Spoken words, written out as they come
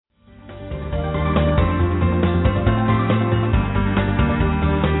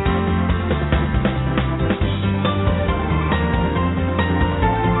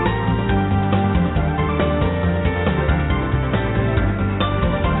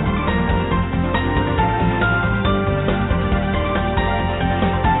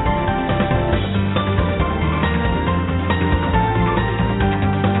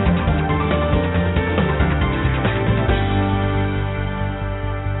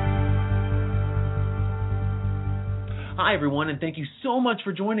Hi, everyone, and thank you so much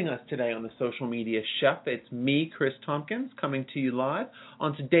for joining us today on the Social Media Chef. It's me, Chris Tompkins, coming to you live.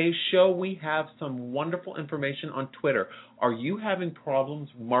 On today's show, we have some wonderful information on Twitter. Are you having problems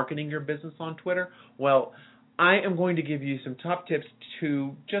marketing your business on Twitter? Well, I am going to give you some top tips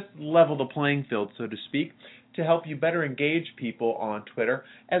to just level the playing field, so to speak, to help you better engage people on Twitter,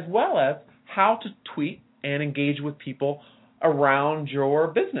 as well as how to tweet and engage with people around your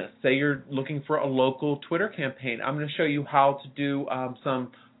business. Say you're looking for a local Twitter campaign. I'm going to show you how to do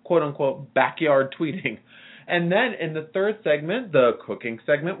some quote-unquote backyard tweeting. And then in the third segment, the cooking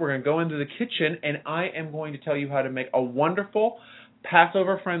segment, we're going to go into the kitchen, and I am going to tell you how to make a wonderful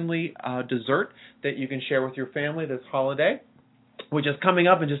Passover-friendly dessert that you can share with your family this holiday, which is coming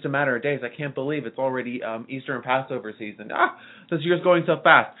up in just a matter of days. I can't believe it's already Easter and Passover season. This year's going so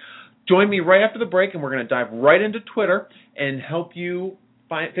fast. Join me right after the break, and we're going to dive right into Twitter and help you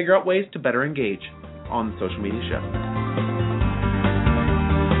figure out ways to better engage on the Social Media Chef.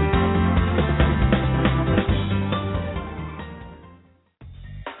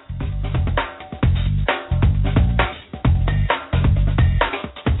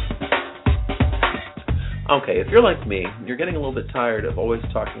 Okay, if you're like me, you're getting a little bit tired of always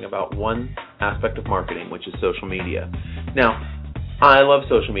talking about one aspect of marketing, which is social media. Now, I love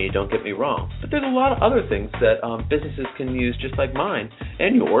social media, don't get me wrong, but there's a lot of other things that businesses can use, just like mine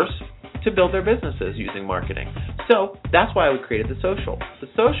and yours, to build their businesses using marketing. So that's why we created The Social. The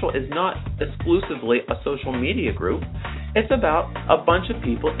Social is not exclusively a social media group. It's about a bunch of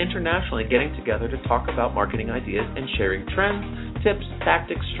people internationally getting together to talk about marketing ideas and sharing trends, tips,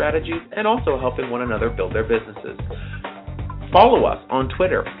 tactics, strategies, and also helping one another build their businesses. Follow us on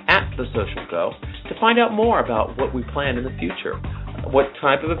Twitter @TheSocialGo to find out more about what we plan in the future, what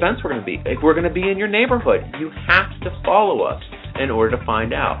type of events we're going to be. If we're going to be in your neighborhood, you have to follow us in order to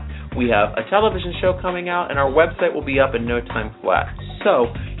find out. We have a television show coming out, and our website will be up in no time flat. So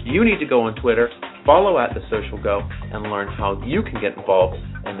you need to go on Twitter, follow @TheSocialGo, and learn how you can get involved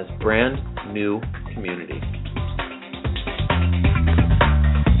in this brand new community.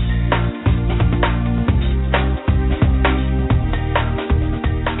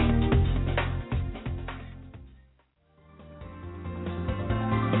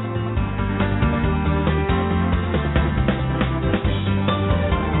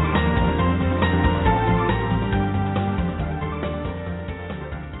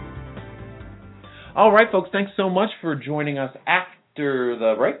 All right, folks, thanks so much for joining us after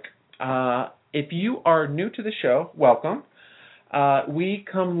the break. If you are new to the show, welcome. We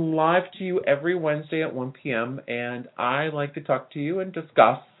come live to you every Wednesday at 1 p.m., and I like to talk to you and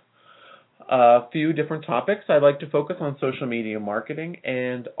discuss a few different topics. I like to focus on social media marketing,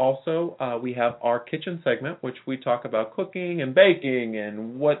 and also we have our kitchen segment, which we talk about cooking and baking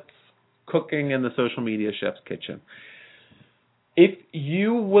and what's cooking in the Social Media Chef's kitchen. If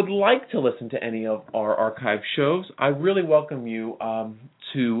you would like to listen to any of our archive shows, I really welcome you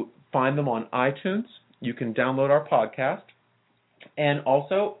to find them on iTunes. You can download our podcast, and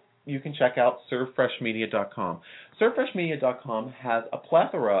also you can check out ServeFreshMedia.com. ServeFreshMedia.com has a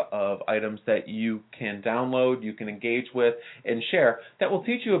plethora of items that you can download, you can engage with, and share that will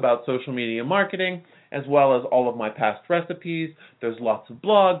teach you about social media marketing, as well as all of my past recipes. There's lots of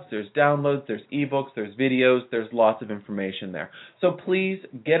blogs, there's downloads, there's ebooks, there's videos, there's lots of information there. So please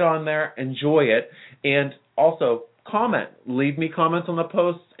get on there, enjoy it, and also comment. Leave me comments on the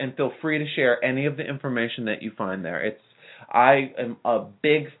posts, and feel free to share any of the information that you find there. I am a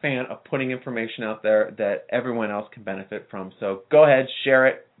big fan of putting information out there that everyone else can benefit from. So go ahead, share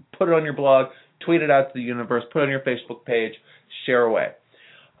it, put it on your blog, tweet it out to the universe, put it on your Facebook page, share away.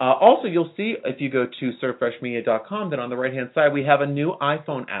 Also, you'll see if you go to ServeFreshMedia.com that on the right-hand side we have a new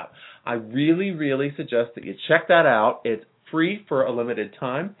iPhone app. I really, really suggest that you check that out. It's free for a limited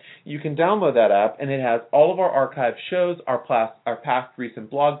time. You can download that app, and it has all of our archive shows, our past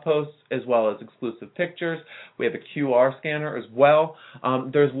recent blog posts, as well as exclusive pictures. We have a QR scanner as well.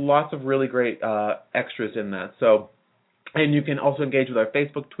 There's lots of really great extras in that. And you can also engage with our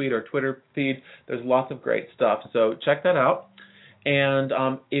Facebook tweet or Twitter feed. There's lots of great stuff. So check that out. And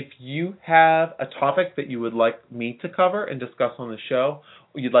if you have a topic that you would like me to cover and discuss on the show,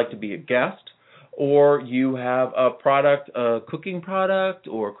 or you'd like to be a guest, or you have a product, a cooking product,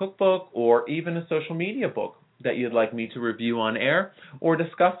 or a cookbook, or even a social media book that you'd like me to review on air or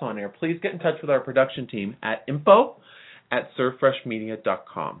discuss on air, please get in touch with our production team at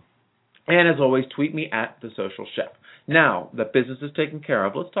info@servefreshmedia.com. And as always, tweet me @TheSocialChef. Now, the business is taken care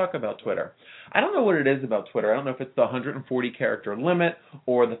of. Let's talk about Twitter. I don't know what it is about Twitter. I don't know if it's the 140-character limit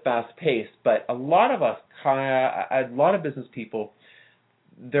or the fast pace, but a lot of business people,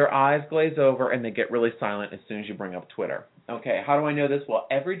 their eyes glaze over and they get really silent as soon as you bring up Twitter. Okay, how do I know this? Well,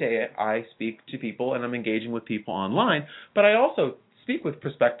 every day I speak to people and I'm engaging with people online, but I also speak with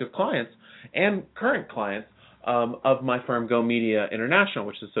prospective clients and current clients of my firm, Go Media International,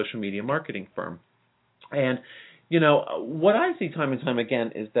 which is a social media marketing firm. And, what I see time and time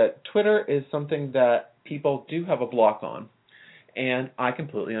again is that Twitter is something that people do have a block on. And I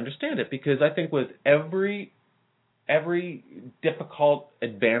completely understand it, because I think with every difficult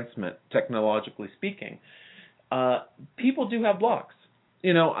advancement, technologically speaking, people do have blocks.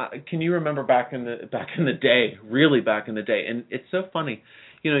 Can you remember back in the day, really back in the day? And it's so funny.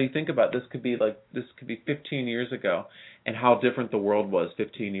 You think about this could be 15 years ago, and how different the world was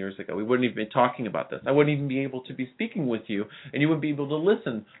 15 years ago. We wouldn't even be talking about this. I wouldn't even be able to be speaking with you, and you wouldn't be able to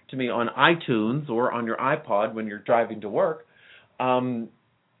listen to me on iTunes or on your iPod when you're driving to work.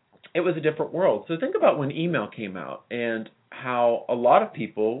 It was a different world. So think about when email came out and how a lot of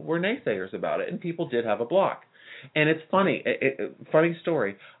people were naysayers about it, and people did have a block. And it's funny, funny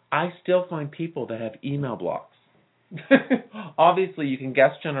story, I still find people that have email blocks. Obviously, you can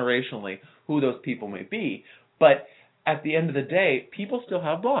guess generationally who those people may be, but at the end of the day, people still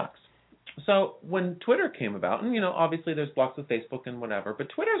have blocks. So when Twitter came about, and obviously there's blocks with Facebook and whatever, but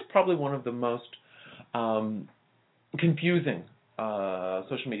Twitter is probably one of the most confusing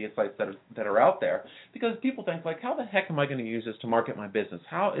social media sites that are out there, because people think, like, how the heck am I going to use this to market my business?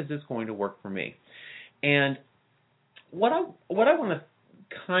 How is this going to work for me? And what I want to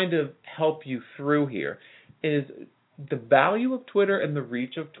kind of help you through here is the value of Twitter and the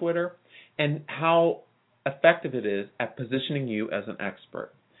reach of Twitter, and how effective it is at positioning you as an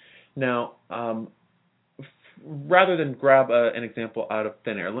expert. Now, rather than grab an example out of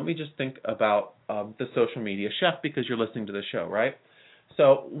thin air, let me just think about the social media chef, because you're listening to the show, right?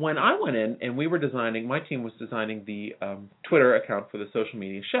 So when I went in and my team was designing the Twitter account for the social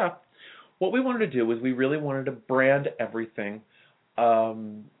media chef, what we wanted to do was we really wanted to brand everything,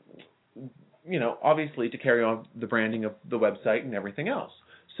 obviously to carry on the branding of the website and everything else.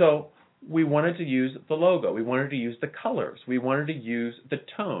 So we wanted to use the logo. We wanted to use the colors. We wanted to use the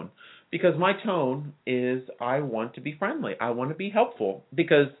tone, because my tone is I want to be friendly. I want to be helpful,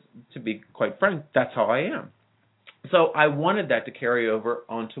 because, to be quite frank, that's how I am. So I wanted that to carry over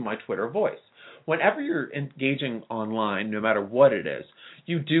onto my Twitter voice. Whenever you're engaging online, no matter what it is,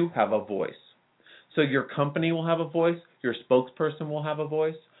 you do have a voice. So your company will have a voice, your spokesperson will have a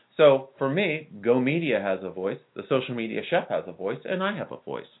voice. So for me, Go Media has a voice, the social media chef has a voice, and I have a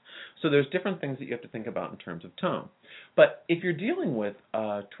voice. So there's different things that you have to think about in terms of tone. But if you're dealing with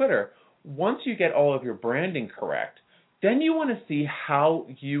Twitter, once you get all of your branding correct, then you want to see how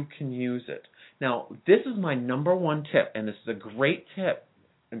you can use it. Now, this is my number one tip, and this is a great tip,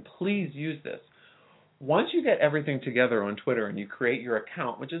 and please use this. Once you get everything together on Twitter and you create your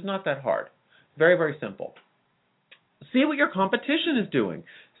account, which is not that hard, very, very simple, see what your competition is doing.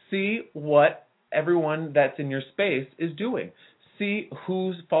 See what everyone that's in your space is doing. See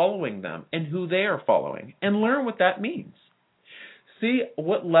who's following them and who they are following, and learn what that means. See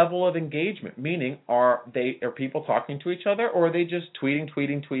what level of engagement, meaning are people talking to each other, or are they just tweeting,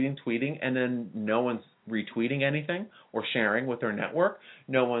 and then no one's retweeting anything or sharing with their network?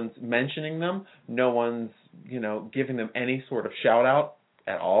 No one's mentioning them. No one's, giving them any sort of shout out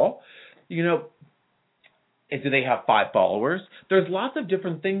at all. Do they have 5 followers? There's lots of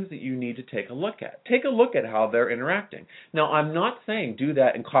different things that you need to take a look at. Take a look at how they're interacting. Now, I'm not saying do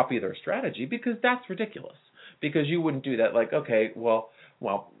that and copy their strategy, because that's ridiculous. Because you wouldn't do that like, okay, well,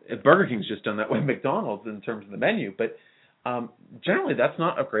 Burger King's just done that with McDonald's in terms of the menu, but generally that's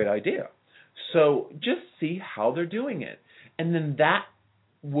not a great idea. So just see how they're doing it. And then that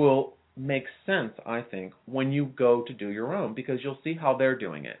will make sense, I think, when you go to do your own, because you'll see how they're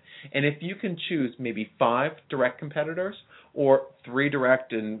doing it. And if you can choose maybe 5 direct competitors, or 3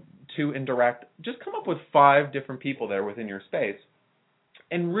 direct and 2 indirect, just come up with 5 different people there within your space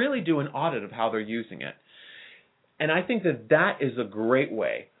and really do an audit of how they're using it. And I think that is a great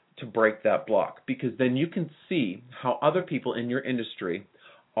way to break that block, because then you can see how other people in your industry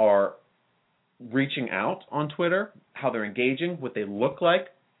are reaching out on Twitter, how they're engaging, what they look like,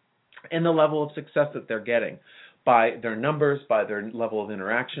 and the level of success that they're getting by their numbers, by their level of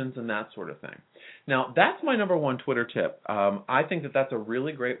interactions, and that sort of thing. Now, that's my number one Twitter tip. I think that's a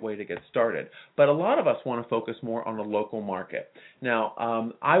really great way to get started. But a lot of us want to focus more on the local market.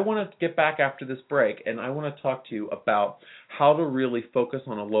 Now, I want to get back after this break, and I want to talk to you about how to really focus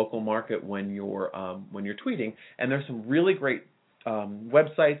on a local market when you're tweeting. And there's some really great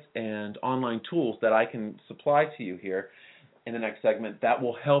websites and online tools that I can supply to you here in the next segment that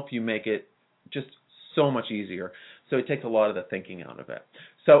will help you make it just so much easier. So it takes a lot of the thinking out of it.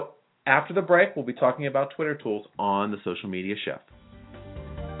 So after the break, we'll be talking about Twitter tools on the Social Media Chef.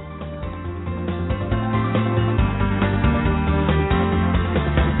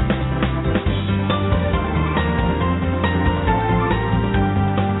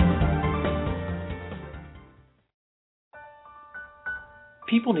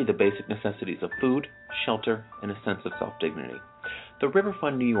 People need the basic necessities of food, shelter, and a sense of self-dignity. The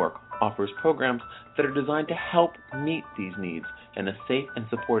Riverfund New York offers programs that are designed to help meet these needs in a safe and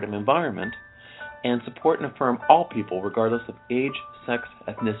supportive environment and support and affirm all people regardless of age, sex,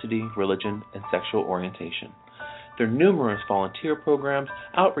 ethnicity, religion, and sexual orientation. Their numerous volunteer programs,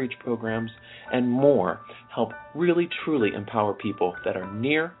 outreach programs, and more help really truly empower people that are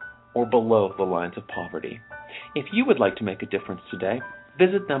near or below the lines of poverty. If you would like to make a difference today,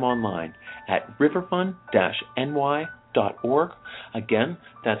 visit them online at riverfund-ny.org. Again,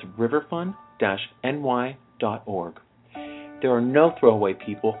 that's riverfund-ny.org. There are no throwaway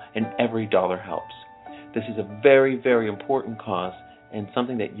people, and every dollar helps. This is a very, very important cause and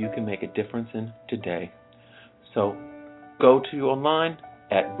something that you can make a difference in today. So go to online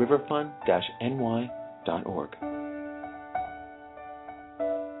at riverfund-ny.org.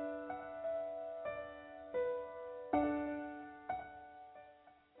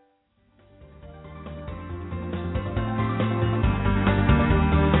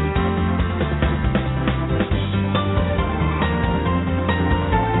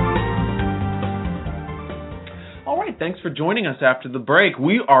 Thanks for joining us after the break.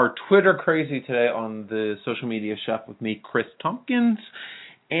 We are Twitter crazy today on the Social Media Chef with me, Chris Tompkins.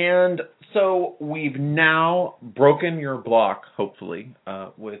 And so we've now broken your block, hopefully,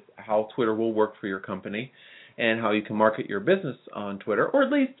 with how Twitter will work for your company and how you can market your business on Twitter, or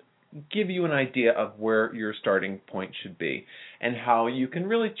at least give you an idea of where your starting point should be and how you can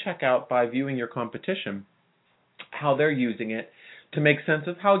really check out by viewing your competition how they're using it to make sense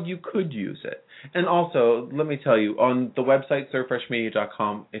of how you could use it. And also, let me tell you, on the website,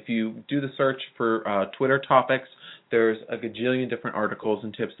 servefreshmedia.com, if you do the search for Twitter topics, there's a gajillion different articles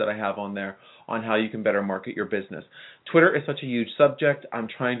and tips that I have on there on how you can better market your business. Twitter is such a huge subject. I'm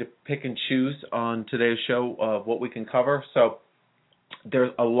trying to pick and choose on today's show of what we can cover. So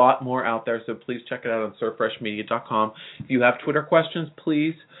there's a lot more out there, so please check it out on servefreshmedia.com. If you have Twitter questions,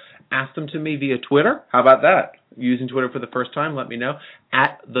 please ask them to me via Twitter. How about that? Using Twitter for the first time, let me know,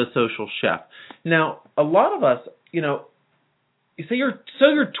 at The Social Chef. Now, a lot of us, you say you're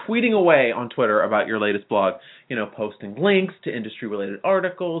tweeting away on Twitter about your latest blog, posting links to industry-related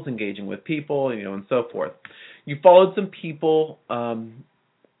articles, engaging with people, and so forth. You followed some people, some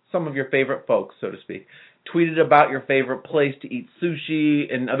of your favorite folks, so to speak, tweeted about your favorite place to eat sushi,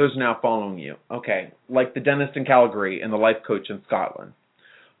 and others are now following you. Okay, like the dentist in Calgary and the life coach in Scotland.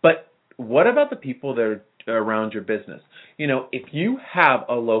 But what about the people that are around your business? If you have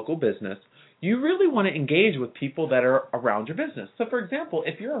a local business, you really want to engage with people that are around your business. So, for example,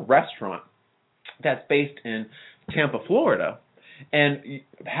 if you're a restaurant that's based in Tampa, Florida, and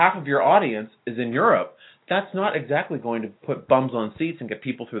half of your audience is in Europe, that's not exactly going to put bums on seats and get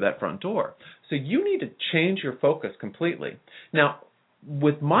people through that front door. So you need to change your focus completely. Now,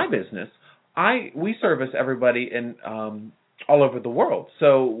 with my business, we service everybody in all over the world.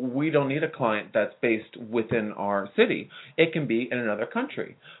 So we don't need a client that's based within our city. It can be in another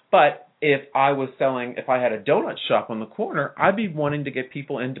country. But if I had a donut shop on the corner, I'd be wanting to get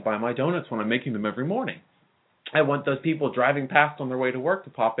people in to buy my donuts when I'm making them every morning. I want those people driving past on their way to work to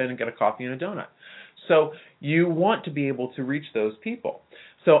pop in and get a coffee and a donut. So you want to be able to reach those people.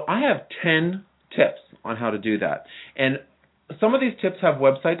 So I have 10 tips on how to do that. And some of these tips have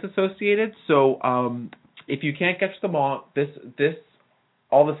websites associated. So if you can't catch them all,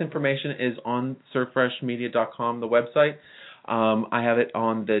 all this information is on servefreshmedia.com, the website. I have it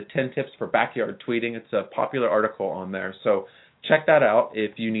on the 10 tips for backyard tweeting. It's a popular article on there. So check that out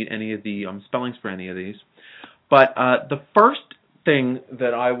if you need any of the spellings for any of these. But the first thing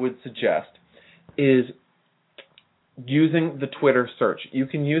that I would suggest is using the Twitter search. You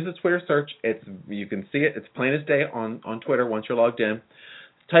can use the Twitter search. You can see it. It's plain as day on Twitter once you're logged in.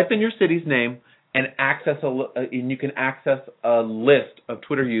 Type in your city's name and you can access a list of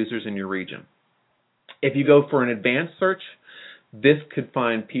Twitter users in your region. If you go for an advanced search, this could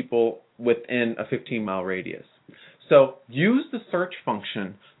find people within a 15-mile radius. So use the search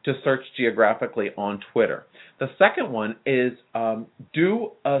function to search geographically on Twitter. The second one is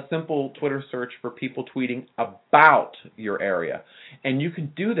do a simple Twitter search for people tweeting about your area. And you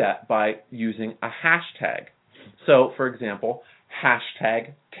can do that by using a hashtag. So, for example,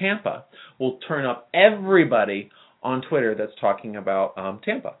 hashtag Tampa will turn up everybody on Twitter that's talking about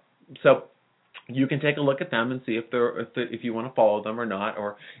Tampa. So You can take a look at them and see if you want to follow them or not,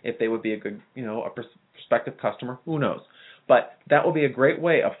 or if they would be a good, a prospective customer. Who knows? But that will be a great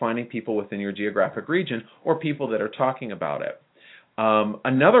way of finding people within your geographic region or people that are talking about it.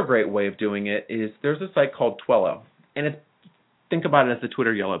 Another great way of doing it is there's a site called Twello, and think about it as the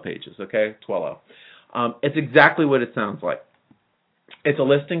Twitter Yellow Pages, okay? Twello. It's exactly what it sounds like. It's a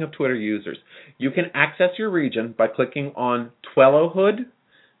listing of Twitter users. You can access your region by clicking on Twello Hood,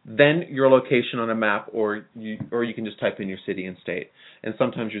 then your location on a map, or you can just type in your city and state, and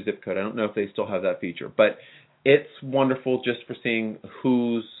sometimes your zip code. I don't know if they still have that feature, but it's wonderful just for seeing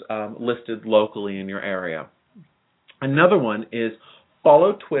who's listed locally in your area. Another one is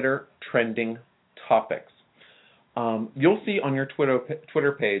follow Twitter trending topics. You'll see on your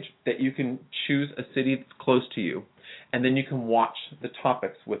Twitter page that you can choose a city that's close to you, and then you can watch the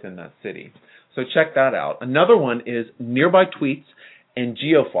topics within that city. So check that out. Another one is Nearby Tweets and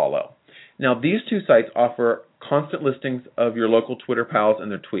GeoFollow. Now, these two sites offer constant listings of your local Twitter pals and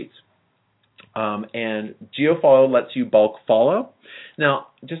their tweets. And GeoFollow lets you bulk follow. Now,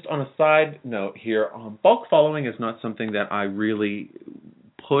 just on a side note here, bulk following is not something that I really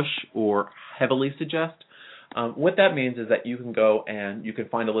push or heavily suggest. What that means is that you can go and you can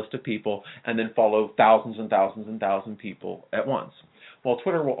find a list of people and then follow thousands and thousands and thousands of people at once. Well,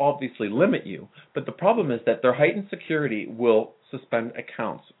 Twitter will obviously limit you, but the problem is that their heightened security will suspend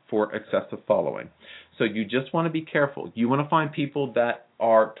accounts for excessive following. So you just want to be careful. You want to find people that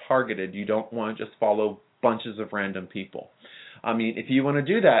are targeted. You don't want to just follow bunches of random people. I mean, if you want to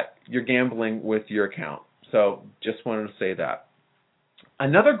do that, you're gambling with your account. So just wanted to say that.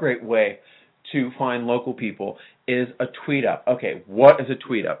 Another great way to find local people is a tweet up. Okay, what is a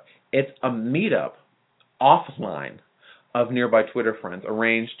tweet up? It's a meetup offline of nearby Twitter friends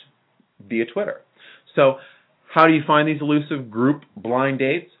arranged via Twitter. So how do you find these elusive group blind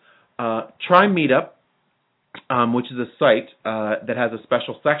dates? Try Meetup, which is a site that has a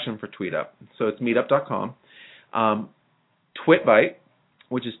special section for TweetUp. So it's meetup.com. Twitbite,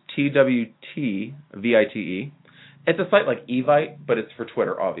 which is TWTVITE. It's a site like Evite, but it's for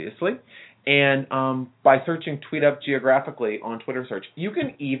Twitter, obviously. And by searching TweetUp geographically on Twitter search, you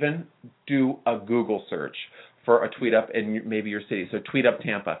can even do a Google search for a TweetUp in maybe your city. So TweetUp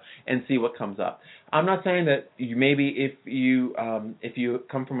Tampa and see what comes up. I'm not saying that if you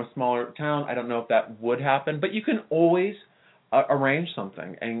come from a smaller town, I don't know if that would happen, but you can always arrange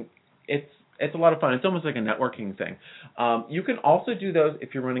something, and it's a lot of fun. It's almost like a networking thing. You can also do those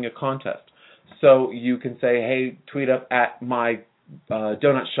if you're running a contest. So you can say, hey, tweet up at my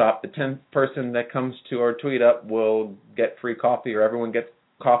donut shop. The 10th person that comes to our tweet up will get free coffee, or everyone gets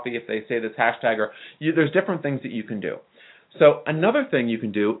coffee if they say this hashtag. Or there's different things that you can do. So another thing you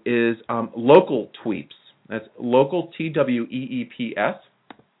can do is local tweeps. That's local, TWEEPS.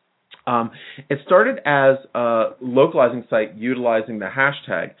 It started as a localizing site utilizing the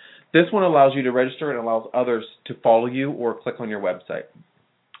hashtag. This one allows you to register and allows others to follow you or click on your website.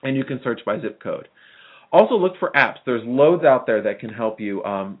 And you can search by zip code. Also look for apps. There's loads out there that can help you,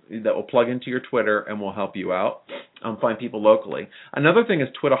 that will plug into your Twitter and will help you out, find people locally. Another thing is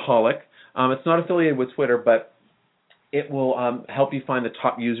Twitaholic. It's not affiliated with Twitter, but it will help you find the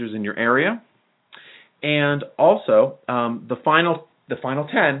top users in your area. And also, the final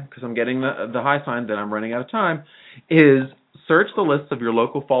 10, because I'm getting the high sign that I'm running out of time, is search the list of your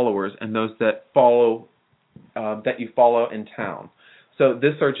local followers and those that you follow in town. So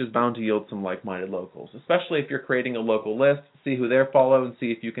this search is bound to yield some like-minded locals, especially if you're creating a local list. See who they're following and see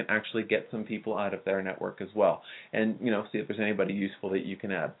if you can actually get some people out of their network as well. And, see if there's anybody useful that you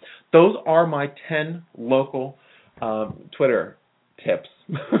can add. Those are my 10 local Twitter tips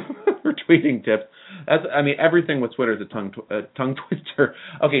or tweeting tips. Everything with Twitter is a tongue twister.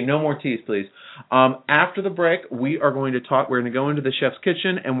 Okay, no more teas, please. After the break, we're going to go into the chef's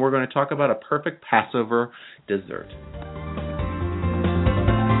kitchen, and we're going to talk about a perfect Passover dessert.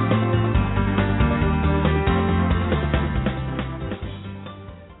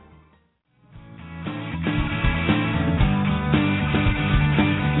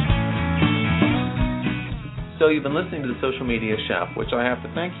 So you've been listening to The Social Media Chef, which I have to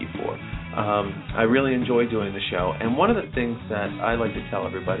thank you for. I really enjoy doing the show. And one of the things that I like to tell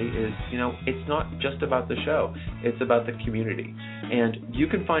everybody is, it's not just about the show. It's about the community. And you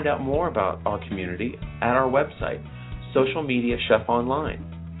can find out more about our community at our website, Social Media Chef Online.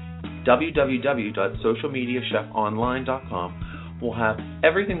 www.socialmediachefonline.com will have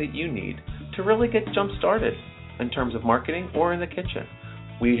everything that you need to really get jump-started in terms of marketing or in the kitchen.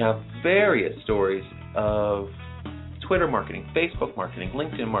 We have various stories of Twitter marketing, Facebook marketing,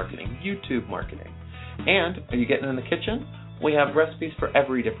 LinkedIn marketing, YouTube marketing. And are you getting in the kitchen? We have recipes for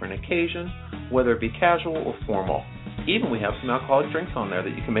every different occasion, whether it be casual or formal. Even we have some alcoholic drinks on there that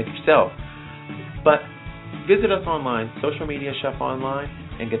you can make yourself. But visit us online, Social Media Chef Online,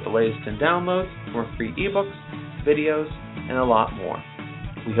 and get the latest in downloads, more free ebooks, videos, and a lot more.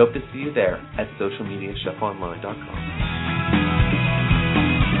 We hope to see you there at socialmediachefonline.com.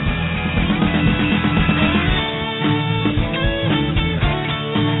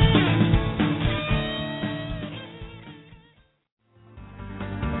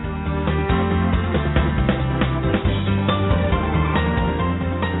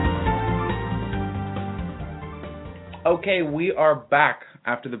 Okay, we are back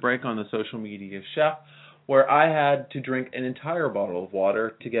after the break on the Social Media Chef, where I had to drink an entire bottle of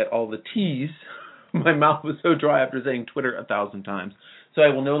water to get all the T's. My mouth was so dry after saying Twitter 1,000 times. So I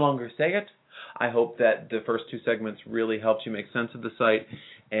will no longer say it. I hope that the first two segments really helped you make sense of the site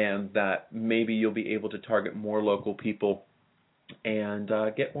and that maybe you'll be able to target more local people and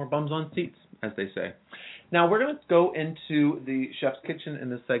get more bums on seats, as they say. Now, we're going to go into the chef's kitchen in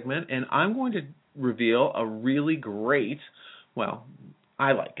this segment, and I'm going to reveal a really great, well,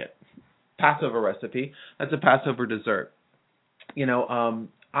 I like it, Passover recipe. That's a Passover dessert. You know,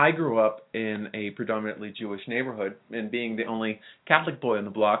 I grew up in a predominantly Jewish neighborhood, and being the only Catholic boy on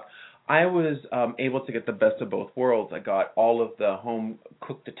the block, I was able to get the best of both worlds. I got all of the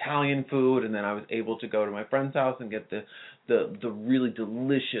home-cooked Italian food, and then I was able to go to my friend's house and get the really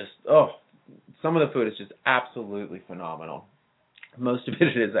delicious, some of the food is just absolutely phenomenal. Most of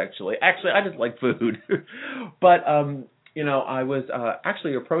it is actually. Actually, I just like food. But, you know, I was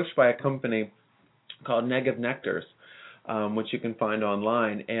actually approached by a company called Negev Nectars, which you can find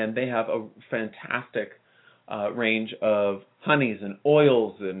online, and they have a fantastic range of honeys and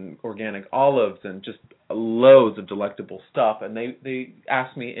oils and organic olives and just loads of delectable stuff. And they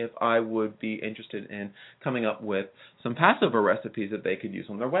asked me if I would be interested in coming up with some Passover recipes that they could use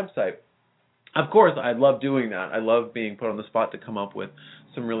on their website. Of course, I love doing that. I love being put on the spot to come up with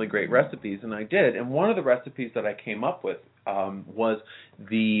some really great recipes, and I did. And one of the recipes that I came up with was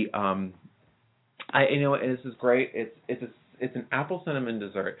the, this is great. It's an apple cinnamon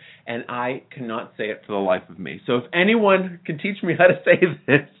dessert, and I cannot say it for the life of me. So if anyone can teach me how to say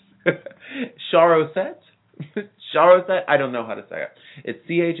this, Charoset. Charoset, I don't know how to say it. It's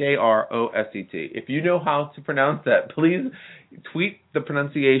Charoset. If you know how to pronounce that, please tweet the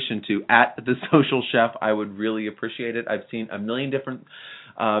pronunciation to @thesocialchef. I would really appreciate it. I've seen a million different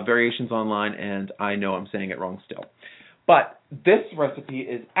variations online, and I know I'm saying it wrong still. But this recipe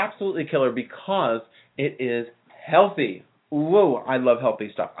is absolutely killer because it is healthy. Whoa, I love healthy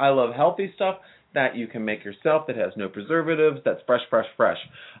stuff. I love healthy stuff that you can make yourself, that has no preservatives, that's fresh, fresh, fresh.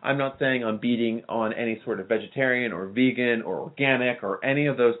 I'm not saying I'm beating on any sort of vegetarian or vegan or organic or any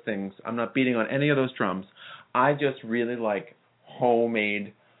of those things. I'm not beating on any of those drums. I just really like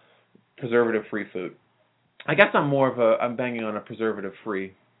homemade preservative-free food. I guess I'm banging on a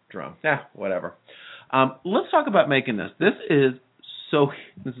preservative-free drum. Whatever. Let's talk about making this. This is so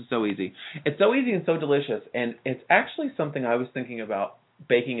easy. It's so easy and so delicious, and it's actually something I was thinking about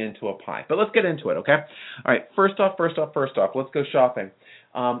baking into a pie. But let's get into it, okay? All right, first off, let's go shopping.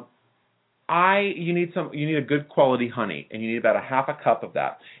 You need a good quality honey, and you need about a half a cup of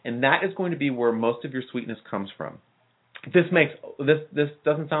that. And that is going to be where most of your sweetness comes from. This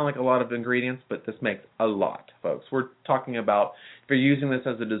doesn't sound like a lot of ingredients, but this makes a lot, folks. We're talking about, if you're using this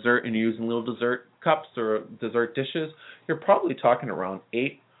as a dessert and you're using little dessert cups or dessert dishes, you're probably talking around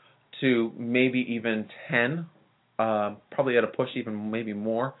 8 to maybe even 10, probably at a push even maybe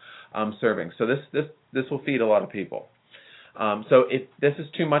more servings. So this will feed a lot of people. So if this is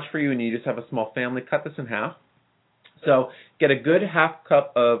too much for you and you just have a small family, cut this in half. So get a good half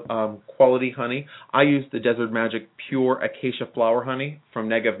cup of quality honey. I used the Desert Magic Pure Acacia Flower Honey from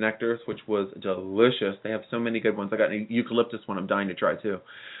Negev Nectars, which was delicious. They have so many good ones. I got a eucalyptus one I'm dying to try too.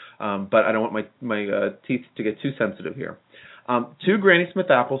 But I don't want my teeth to get too sensitive here. 2 Granny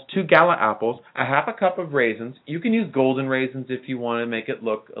Smith apples, 2 Gala apples, a half a cup of raisins. You can use golden raisins if you want to make it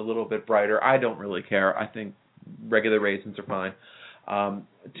look a little bit brighter. I don't really care. I think regular raisins are fine.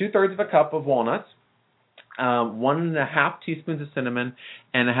 2/3 of a cup of walnuts, 1.5 teaspoons of cinnamon,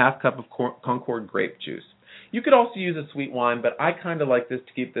 and a half cup of Concord grape juice. You could also use a sweet wine, but I kind of like this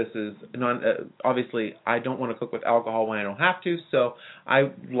to keep this as obviously I don't want to cook with alcohol when I don't have to, so I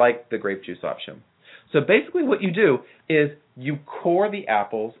like the grape juice option. So basically what you do is you core the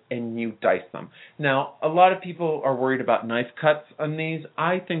apples and you dice them. Now, a lot of people are worried about knife cuts on these.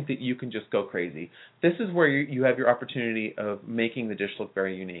 I think that you can just go crazy. This is where you have your opportunity of making the dish look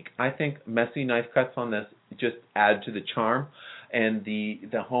very unique. I think messy knife cuts on this just add to the charm and the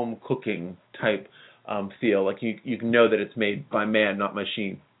home cooking type feel. Like you know that it's made by man, not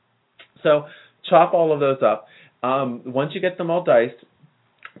machine. So chop all of those up. Once you get them all diced,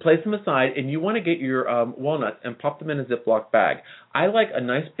 place them aside, and you want to get your walnuts and pop them in a Ziploc bag. I like a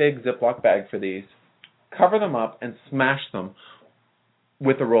nice big Ziploc bag for these. Cover them up and smash them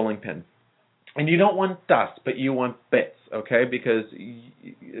with a rolling pin. And you don't want dust, but you want bits, okay? Because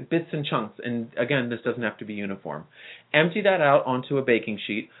bits and chunks, and again, this doesn't have to be uniform. Empty that out onto a baking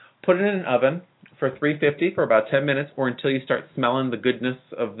sheet. Put it in an oven for 350 for about 10 minutes or until you start smelling the goodness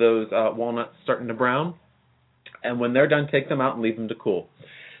of those walnuts starting to brown. And when they're done, take them out and leave them to cool.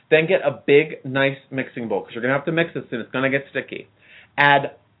 Then get a big, nice mixing bowl, because you're going to have to mix this soon. It's going to get sticky.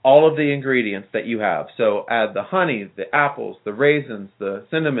 Add all of the ingredients that you have. So add the honey, the apples, the raisins, the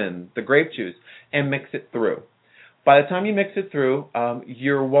cinnamon, the grape juice, and mix it through. By the time you mix it through,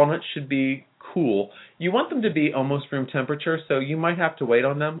 your walnuts should be cool. You want them to be almost room temperature, so you might have to wait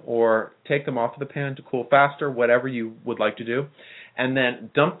on them or take them off of the pan to cool faster, whatever you would like to do. And then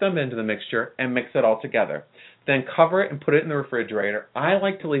dump them into the mixture and mix it all together. Then cover it and put it in the refrigerator. I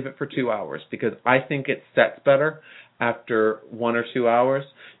like to leave it for 2 hours because I think it sets better after 1 or 2 hours.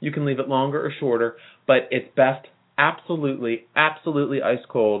 You can leave it longer or shorter, but it's best absolutely ice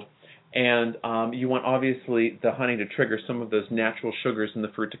cold. And you want, obviously, the honey to trigger some of those natural sugars in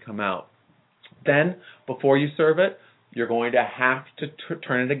the fruit to come out. Then, before you serve it, you're going to have to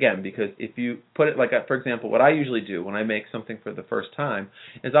turn it again, because if you put it, like, for example, what I usually do when I make something for the first time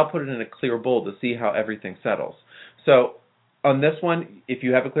is I'll put it in a clear bowl to see how everything settles. So on this one, if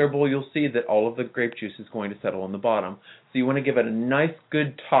you have a clear bowl, you'll see that all of the grape juice is going to settle on the bottom. So you want to give it a nice,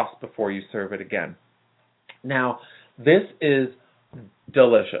 good toss before you serve it again. Now, this is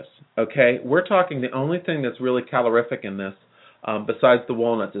delicious, okay? We're talking the only thing that's really calorific in this, besides the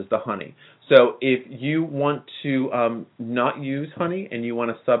walnuts, is the honey. So if you want to not use honey and you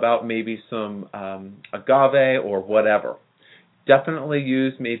want to sub out maybe some agave or whatever, definitely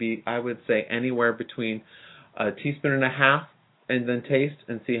use maybe, I would say, anywhere between a teaspoon and a half, and then taste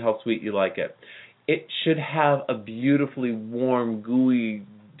and see how sweet you like it. It should have a beautifully warm, gooey,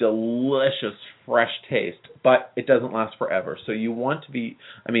 delicious, fresh taste, but it doesn't last forever. So you want to be,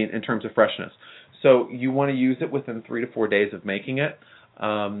 in terms of freshness. So you want to use it within 3 to 4 days of making it,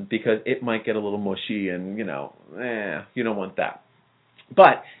 because it might get a little mushy and, you don't want that.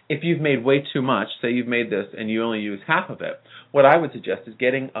 But if you've made way too much, say you've made this and you only use half of it, what I would suggest is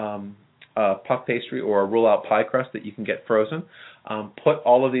getting a puff pastry or a roll-out pie crust that you can get frozen. Put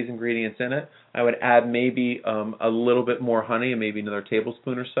all of these ingredients in it. I would add maybe a little bit more honey and maybe another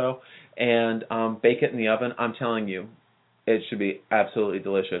tablespoon or so, and bake it in the oven. I'm telling you, it should be absolutely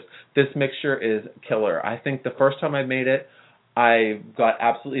delicious. This mixture is killer. I think the first time I made it, I got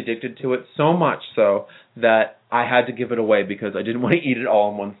absolutely addicted to it, so much so that I had to give it away because I didn't want to eat it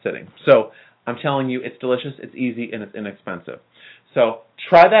all in one sitting. So I'm telling you, it's delicious, it's easy, and it's inexpensive. So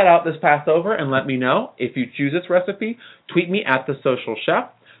try that out this Passover and let me know. If you choose this recipe, tweet me at The Social Chef.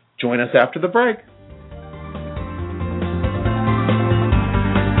 Join us after the break.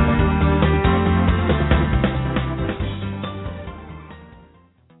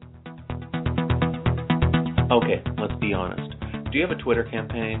 Okay, let's be honest. Do you have a Twitter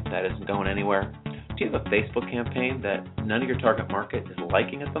campaign that isn't going anywhere? Do you have a Facebook campaign that none of your target market is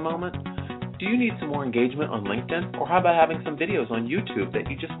liking at the moment? Do you need some more engagement on LinkedIn? Or how about having some videos on YouTube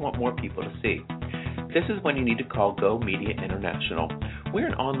that you just want more people to see? This is when you need to call Go Media International. We're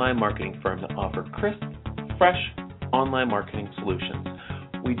an online marketing firm that offers crisp, fresh online marketing solutions.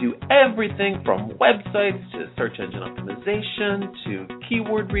 We do everything from websites to search engine optimization to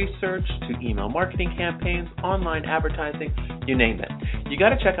keyword research to email marketing campaigns, online advertising, you name it. You got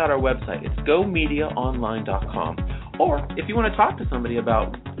to check out our website. It's gomediaonline.com. Or if you want to talk to somebody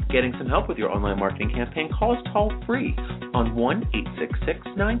about getting some help with your online marketing campaign, call us toll free on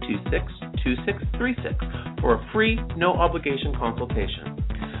 1-866-926-2636 for a free, no obligation consultation.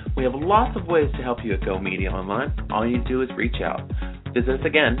 We have lots of ways to help you at Go Media Online. All you need to do is reach out. Visit us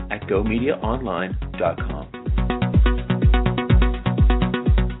again at gomediaonline.com.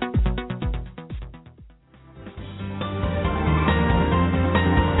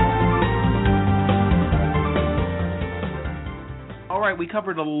 All right, we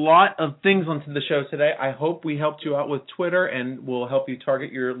covered a lot of things on the show today. I hope we helped you out with Twitter and will help you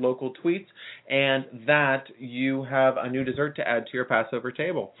target your local tweets, and that you have a new dessert to add to your Passover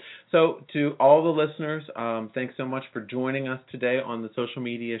table. So to all the listeners, thanks so much for joining us today on the Social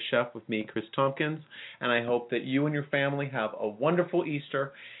Media Chef with me, Chris Tompkins, and I hope that you and your family have a wonderful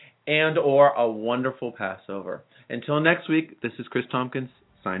Easter and or a wonderful Passover. Until next week, this is Chris Tompkins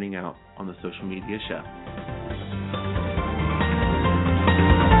signing out on the Social Media Chef.